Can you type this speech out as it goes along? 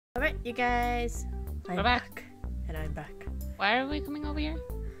Alright, you guys. We're back. And I'm back. Why are we coming over here?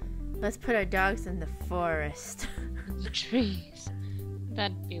 Let's put our dogs in the forest. The trees.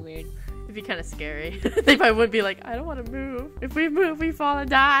 That'd be weird. It'd be kind of scary. They probably would be like, I don't want to move. If we move, we fall and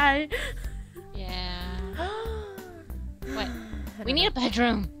die. Yeah. What? We need a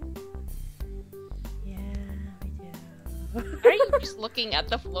bedroom. Yeah, we do. Are you just looking at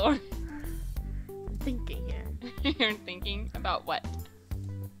the floor? I'm thinking here. You're thinking about what?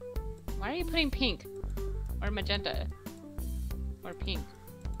 Why are you putting pink? Or magenta? Or pink?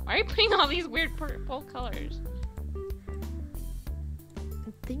 Why are you putting all these weird purple colors?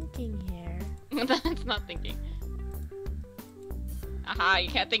 I'm thinking here. That's not thinking. Aha, you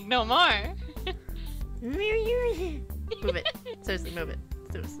can't think no more. Move it. Seriously, move it.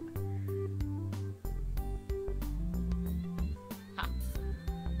 Seriously. Ha.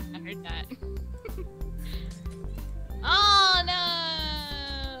 I heard that. Oh no!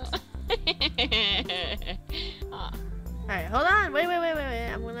 Oh. Alright, hold on. Wait.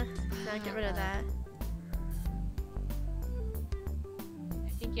 I'm gonna not get rid of that. I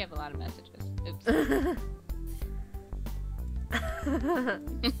think you have a lot of messages. Oops.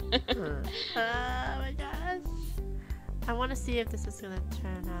 Oh my gosh. I want to see if this is gonna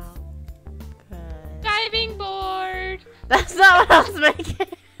turn out good. Diving board! That's not what I was making.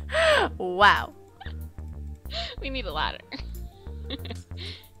 Wow. We need a ladder.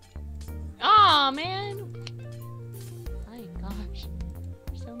 Oh man! My gosh.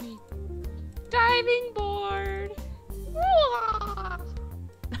 You're so mean. Diving board!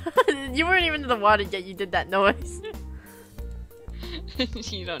 You weren't even in the water yet, you did that noise.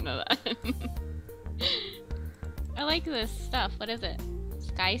 You don't know that. I like this stuff. What is it?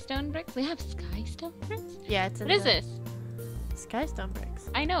 Skystone bricks? We have skystone bricks? Yeah, it's in What is this? Skystone bricks.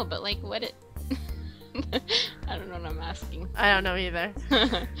 I know, but like, what it... I don't know what I'm asking. I don't know either.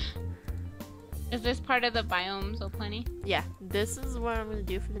 Is this part of the biome so plenty? Yeah, this is what I'm gonna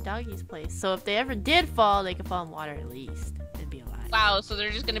do for the doggies' place. So if they ever did fall, they could fall in water at least and be alive. Wow, so they're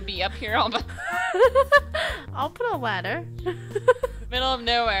just gonna be up here all by I'll put a ladder. middle of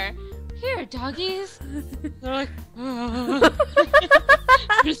nowhere. Here, doggies. They're like,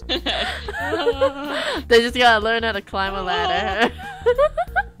 They just gotta learn how to climb a ladder.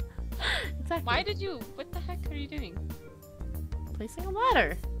 Exactly. Why did you? What the heck are you doing? Placing a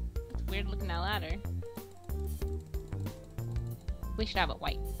ladder. It's weird looking that ladder. We should have it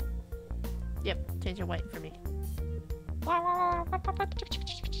white. Yep, change it white for me.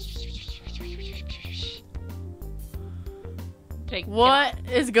 Take What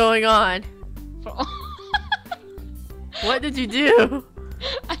is going on? What did you do?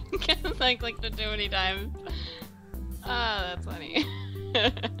 I guess I clicked it too many times. Oh, that's funny.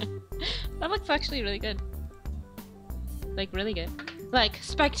 That looks actually really good. Like, really good. Like,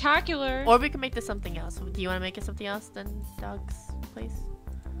 spectacular! Or we can make this something else. Do you want to make it something else than dog's place?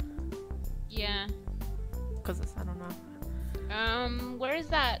 Yeah. Because I don't know. Where's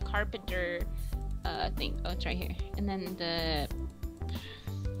that carpenter, thing? Oh, it's right here. And then the...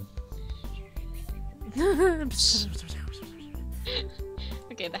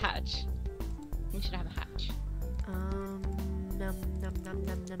 Okay, the hatch. We should have a hatch.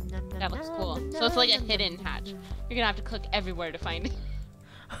 That looks cool. So it's like a hidden hatch. You're gonna have to click everywhere to find it.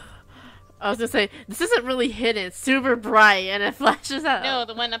 I was gonna say, this isn't really hidden. It's super bright and it flashes out. No,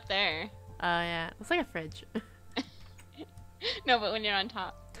 the one up there. Oh yeah, it's like a fridge. No, but when you're on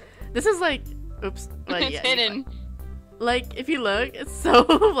top. This is like, oops. Well, It's yeah, hidden. Like, if you look, it's so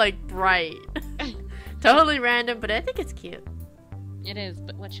like bright. Totally random, but I think it's cute. It is,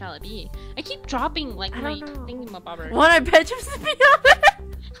 but what shall it be? I keep dropping like my don't know. thingamabobber. Want our bedrooms to be on it?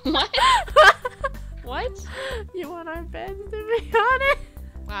 What? What? You want our beds to be on it?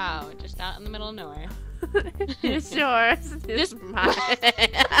 Wow, just out in the middle of nowhere. You sure? This mine.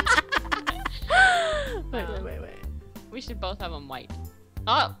 Wait. We should both have them white.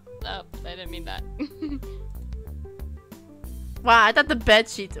 Oh, I didn't mean that. Wow, I thought the bed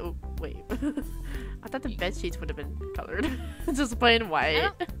sheets. Oh, wait. I thought the bed sheets would have been colored. Just plain I white.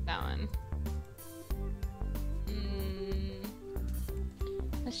 don't think that one.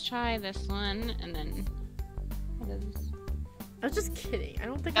 Let's try this one, and then what is this? I was just kidding. I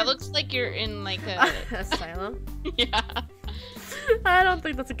don't think That looks like you're in like a asylum. yeah. I don't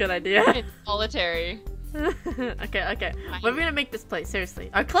think that's a good idea. It's solitary. Okay. What are we gonna make this place?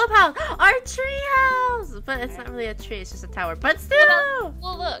 Seriously. Our clubhouse! Our tree house! But it's not really a tree, it's just a tower. But still!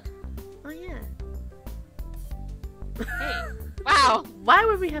 Well, look. Oh, yeah. Hey. Wow. Why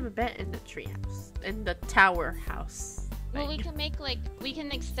would we have a bed in the tree house? In the tower house? Well, we can make like, we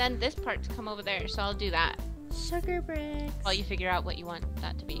can extend this part to come over there, so I'll do that. sugar bricks. While you figure out what you want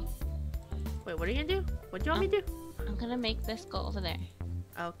that to be. Wait, what are you gonna do? What do you want me to do? I'm gonna make this go over there.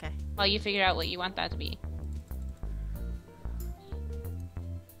 Okay. While you figure out what you want that to be.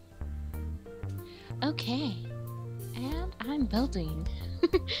 Okay. And I'm building.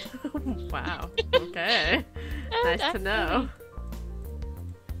 Wow. Okay. Nice to know.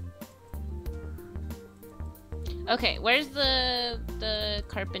 Okay, where's the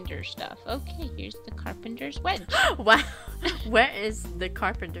carpenter stuff? Okay, here's the carpenter's wedge. Wow. Where is the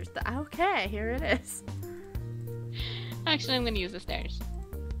carpenter's stuff? Okay, here it is. Actually, I'm gonna use the stairs.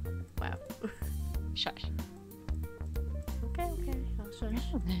 Wow. Shush. Okay, okay. I'll shush.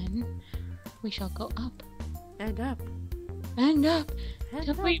 Now then, we shall go up. And up. And up. And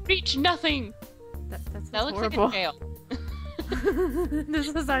Till up. we reach nothing. That looks looks horrible. like a jail. This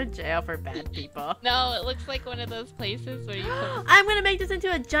is our jail for bad people. No, it looks like one of those places where you put... I'm gonna make this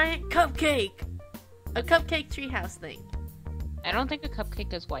into a giant cupcake! A cupcake treehouse thing. I don't think a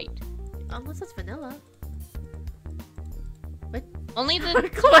cupcake is white. Unless it's vanilla. What? Only the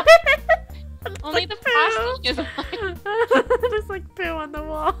only the frosting is white. There's like poo on the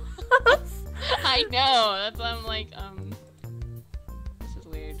wall. I know. That's why I'm like, this is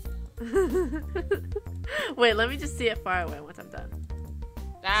weird. Wait, let me just see it far away once I'm done.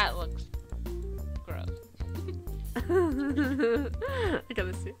 That looks gross. I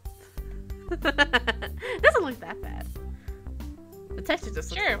gotta see. It doesn't look that bad. The texture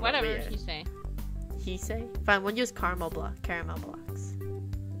just looks Sure, a little whatever weird. you say. He say? Fine, we'll use caramel blocks.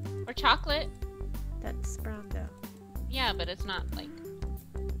 Or chocolate. That's brown dough. Yeah, but it's not like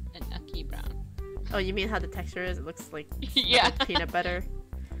a key brown. Oh, you mean how the texture is? It looks like Yeah. peanut butter.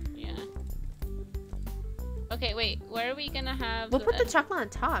 Yeah. Okay, wait. Where are we gonna have? We'll put the chocolate on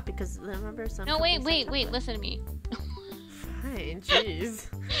top because remember some. No, wait. cookies have chocolate. Listen to me. Fine, jeez.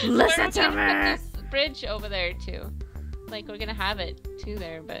 Where Listen are we to gonna me. put this bridge over there too? Like we're gonna have it too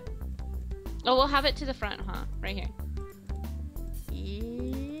there, but oh, we'll have it to the front, huh? Right here. Yeah.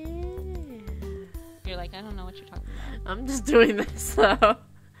 You're like, I don't know what you're talking about. I'm just doing this, so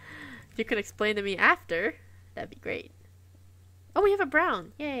if you could explain to me after, that'd be great. Oh, we have a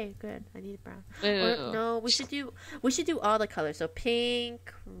brown. Yay, good. I need a brown. Or, no, we should do all the colors. So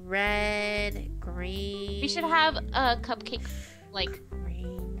pink, red, green. We should have a cupcake like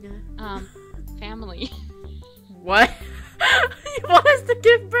green. family. What? You want us to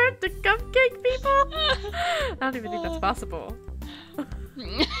give birth to cupcake people? I don't even think that's possible. We're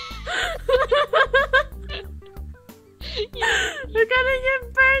gonna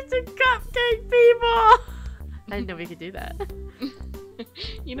give birth to cupcake people! I didn't know we could do that.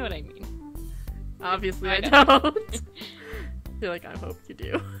 You know what I mean. Obviously I I know. don't. You're like, I hope you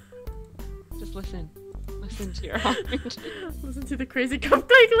do. Just listen. Listen to your heart. Listen to the crazy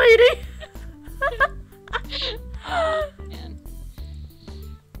cupcake lady! Oh, man.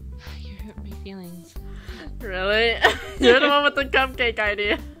 You hurt my feelings. Really? You're the one with the cupcake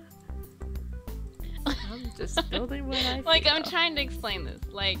idea. I'm just building what I Like, feel. I'm trying to explain this.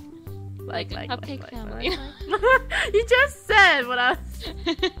 Like a cupcake family. You just said what I was...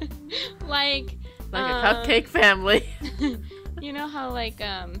 Like a cupcake family. You know how like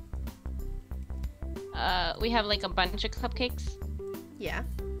we have like a bunch of cupcakes? Yeah.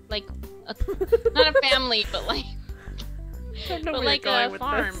 Like not a family, but like I don't know but where like you're going a with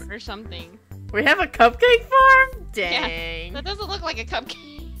farm this. or something. We have a cupcake farm? Dang. That doesn't look like a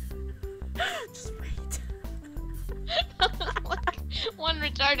cupcake. Just wait. Like one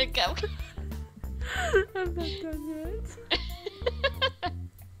retarded cupcake. I'm not done yet.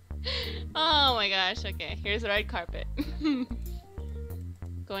 Oh my gosh, okay. Here's the red carpet.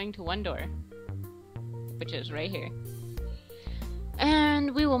 Going to one door. Which is right here.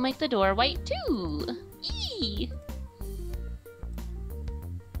 And we will make the door white too. Yee!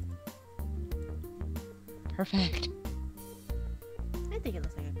 Perfect. I think it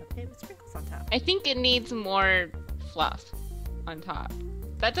looks like a cupcake with sprinkles on top. I think it needs more fluff on top.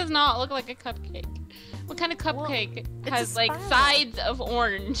 That does not look like a cupcake. What kind of cupcake it's has a like spiral. sides of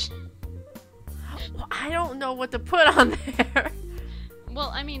orange? Well, I don't know what to put on there.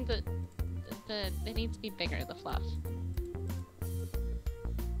 Well, I mean it needs to be bigger, the fluff.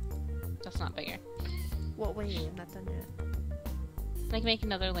 That's not bigger. Well, wait, I'm not done yet. Like make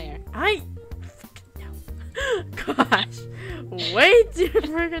another layer. No. Gosh. Wait your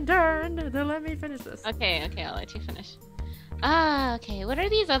friggin' turn to let me finish this. Okay, I'll let you finish. Okay, what are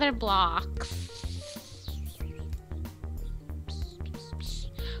these other blocks?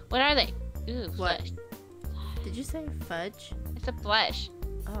 What are they? Ooh, What? flesh. Did you say fudge? It's a flesh.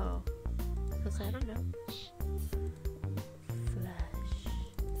 Oh. I don't know. Flush.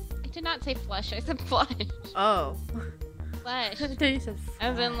 I did not say flesh. I said flesh. Oh. Flesh. You said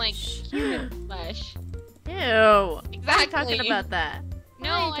As in, like, human flesh. Ew. Exactly. Why are you talking about that?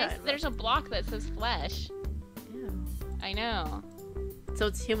 No, there's a block that says flesh. Ew. I know. So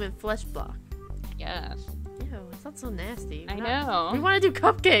it's human flesh block. Yes. Ew, it's not so nasty. I know. We want to do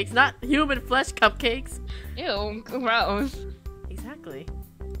cupcakes, not human flesh cupcakes. Ew, gross. Exactly.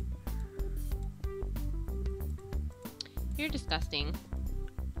 You're disgusting.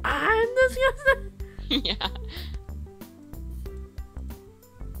 I'm disgusting. Yeah.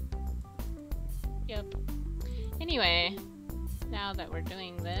 Yep. Anyway, now that we're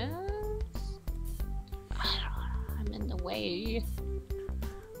doing this, I'm in the way.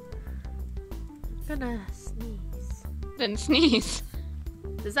 I'm gonna sneeze. Then sneeze.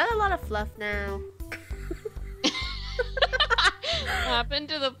 Is that a lot of fluff now? What happened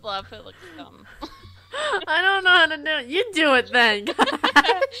to the fluff? It looks dumb. I don't know how to do it. You do it then.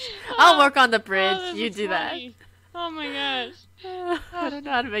 I'll work on the bridge. Oh, you do funny. Oh my gosh. I don't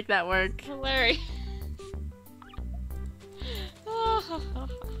know how to make that work. Hilarious.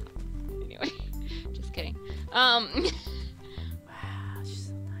 Anyway, just kidding. Wow, she's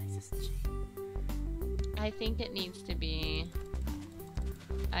so nice, isn't she? I think it needs to be.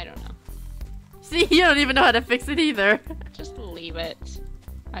 I don't know. See, you don't even know how to fix it either. Just leave it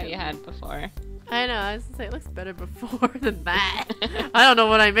how you had before. I know, I was gonna say it looks better before than that. I don't know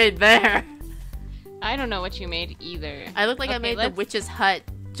what I made there. I don't know what you made either. I look like I made the witch's hut,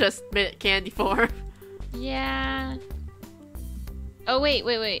 just made it candy form. Yeah. Oh wait.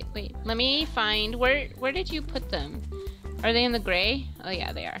 Let me find where did you put them? Are they in the gray? Oh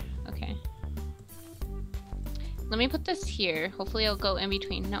yeah, they are. Okay. Let me put this here. Hopefully it'll go in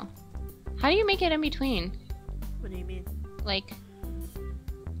between. No. How do you make it in between? What do you mean? Like,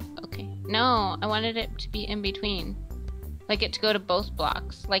 okay. No, I wanted it to be in between. Like it to go to both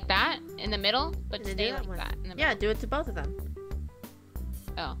blocks. Like that? In the middle? But stay like that in the middle. Yeah, do it to both of them.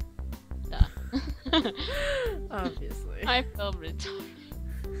 Oh. Duh. Obviously. I feel retarded.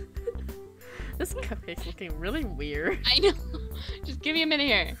 This cupcake's looking really weird. I know. Just give me a minute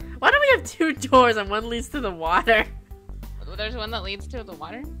here. Why don't we have two doors and one leads to the water? There's one that leads to the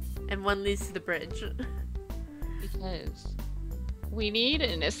water? And one leads to the bridge. Because we need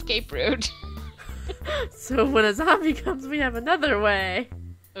an escape route. So when a zombie comes, we have another way.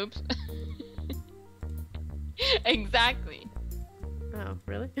 Oops. Exactly. Oh,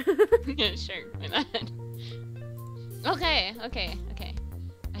 really? Yeah, sure. Why not? Okay.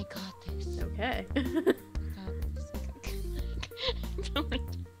 I got this. Okay.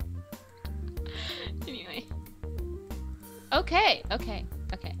 Anyway. Okay.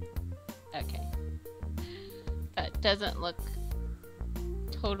 That doesn't look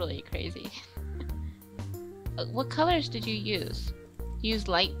totally crazy. What colors did you use? You used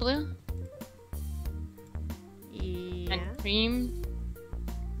light blue? Yeah. And cream?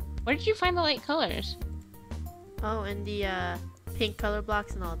 Where did you find the light colors? Oh, and the pink color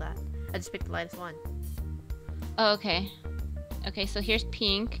blocks and all that. I just picked the lightest one. Oh, okay. Okay, so here's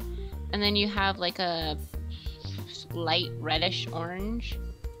pink, and then you have like a light reddish orange.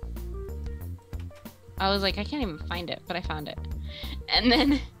 I was like, I can't even find it, but I found it. And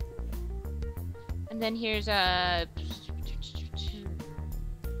then here's a.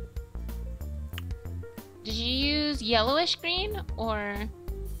 Did you use yellowish green or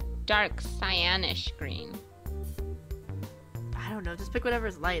dark cyanish green? I don't know. Just pick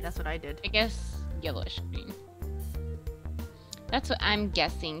whatever's light. That's what I did. I guess yellowish green. That's what I'm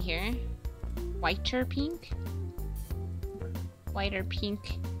guessing here. Whiter pink? Whiter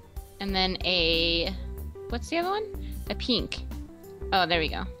pink. And then a... What's the other one? A pink. Oh, there we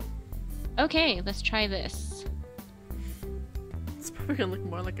go. Okay, let's try this. It's probably gonna look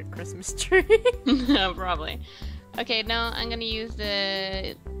more like a Christmas tree. Probably. Okay, now I'm gonna use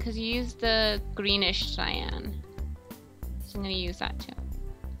the... Because you used the greenish cyan. So I'm gonna use that too.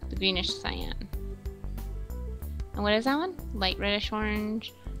 The greenish cyan. And what is that one? Light reddish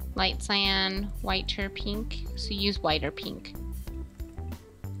orange, light cyan, whiter pink. So use whiter pink.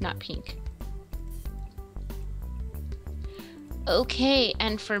 Not pink. Okay,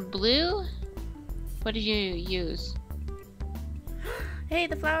 and for blue, what did you use? Hey,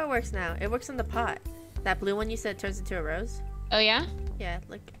 the flower works now. It works in the pot. That blue one you said turns into a rose? Oh yeah? Yeah,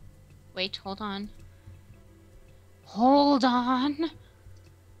 look. Wait, hold on. Hold on!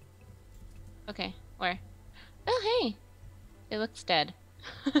 Okay, where? Oh, hey! It looks dead.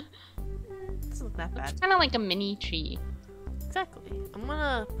 It doesn't look that bad. It's kind of like a mini tree. Exactly. I'm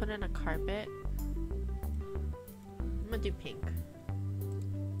gonna put in a carpet. I'm gonna do pink.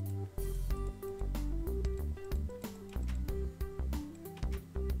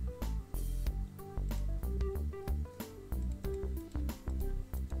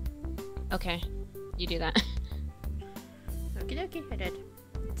 Okay. You do that. Okie dokie, I did.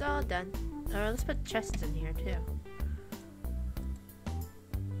 It's all done. Let's put chests in here too.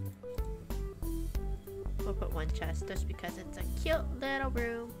 We'll put one chest just because it's a cute little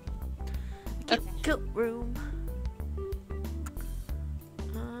room. A cute room.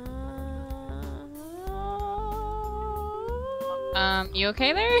 You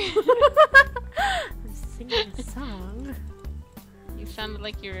okay there? I'm singing a song. You sounded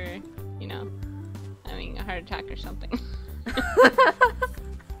like you were, you know, having a heart attack or something.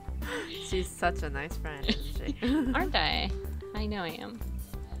 She's such a nice friend, isn't she? Aren't I? I know I am.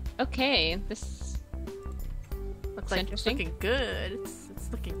 Okay, this looks like, interesting. It's looking good. It's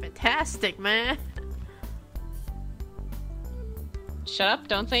looking fantastic, man. Shut up,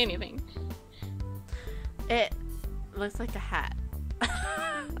 don't say anything. It looks like a hat.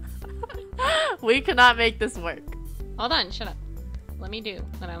 We cannot make this work. Hold on, shut up. Let me do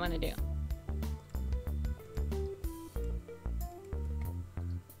what I want to do.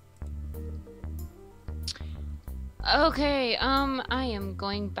 Okay, I am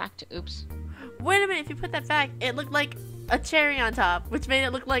going back to oops. Wait a minute, if you put that back, it looked like a cherry on top, which made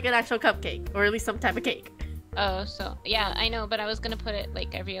it look like an actual cupcake, or at least some type of cake. Oh, so, yeah, I know, but I was gonna put it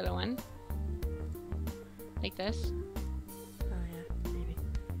like every other one. Like this. Oh, yeah, maybe.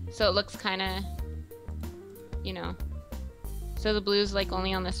 So it looks kinda, you know. So the blue's like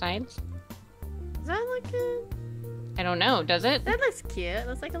only on the sides? Does that look good? I don't know, does it? That looks cute. It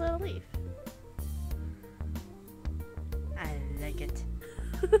looks like a little leaf. I like it.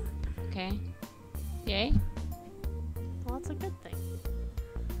 Okay. Yay? Well, it's a good thing.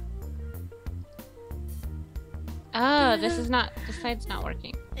 Oh, this side's not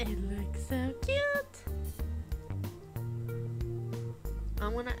working. It looks so cute.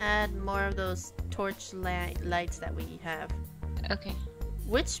 I'm gonna add more of those torch lights that we have. Okay.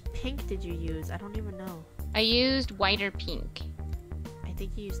 Which pink did you use? I don't even know. I used whiter pink. I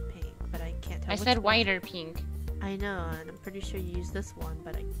think you used pink, but I can't tell. I said whiter pink. I know, and I'm pretty sure you used this one,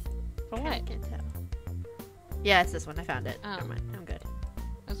 but I what? Can't tell. Yeah, it's this one. I found it. Oh. Never mind. I'm good.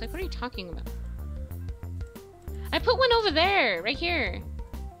 I was like, what are you talking about? I put one over there, right here.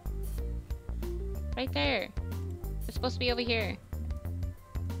 Right there. It's supposed to be over here.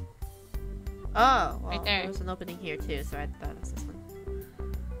 Oh, well, right there. There was an opening here too, so I thought it was this one.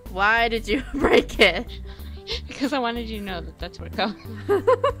 Why did you break it? Because I wanted you to know that that's where it goes.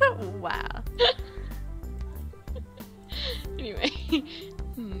 Wow. Anyway.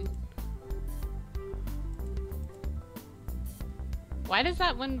 Why does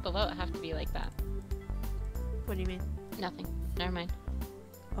that one below it have to be like that? What do you mean? Nothing. Never mind.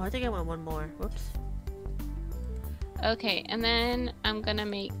 Oh, I think I want one more. Whoops. Okay, and then I'm gonna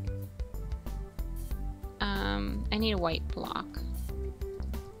make... I need a white block.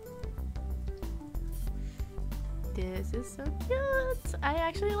 This is so cute. I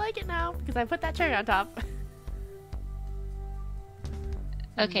actually like it now because I put that cherry on top.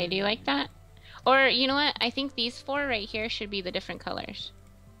 Okay, do you like that? Or, you know what? I think these four right here should be the different colors.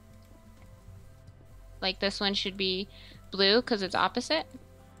 Like this one should be blue because it's opposite.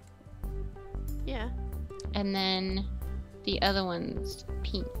 Yeah. And then the other one's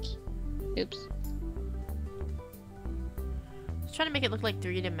pink. Oops. I was trying to make it look like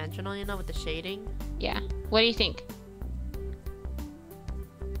three-dimensional, you know, with the shading. Yeah. What do you think?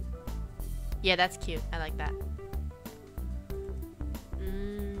 Yeah, that's cute. I like that.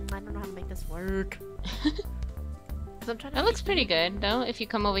 I don't know how to make this work. I'm trying to That looks pretty good, though, if you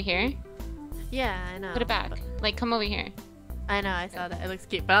come over here. Yeah, I know. Put it back. Like, come over here. I know, I saw that. It looks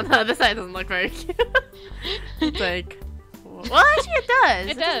cute, but on the other side it doesn't look very cute. It's like... Well, actually it does.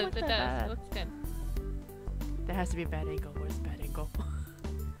 It does. It looks good. There has to be a bad angle. Where's the bad angle?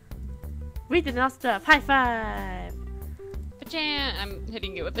 We did enough stuff. High five! Ba-chan! I'm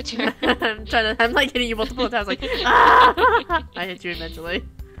hitting you with the chair. I'm like hitting you multiple times, like, ah! I hit you eventually.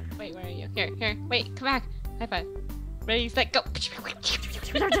 Wait, where are you? Here. Wait, come back. High five. Ready, set, go. I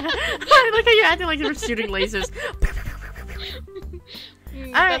like how you're acting like you were shooting lasers.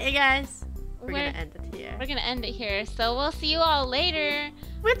 Alright, you guys. We're gonna end it here. We're gonna end it here. So we'll see you all later.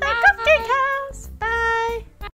 With our cupcake house.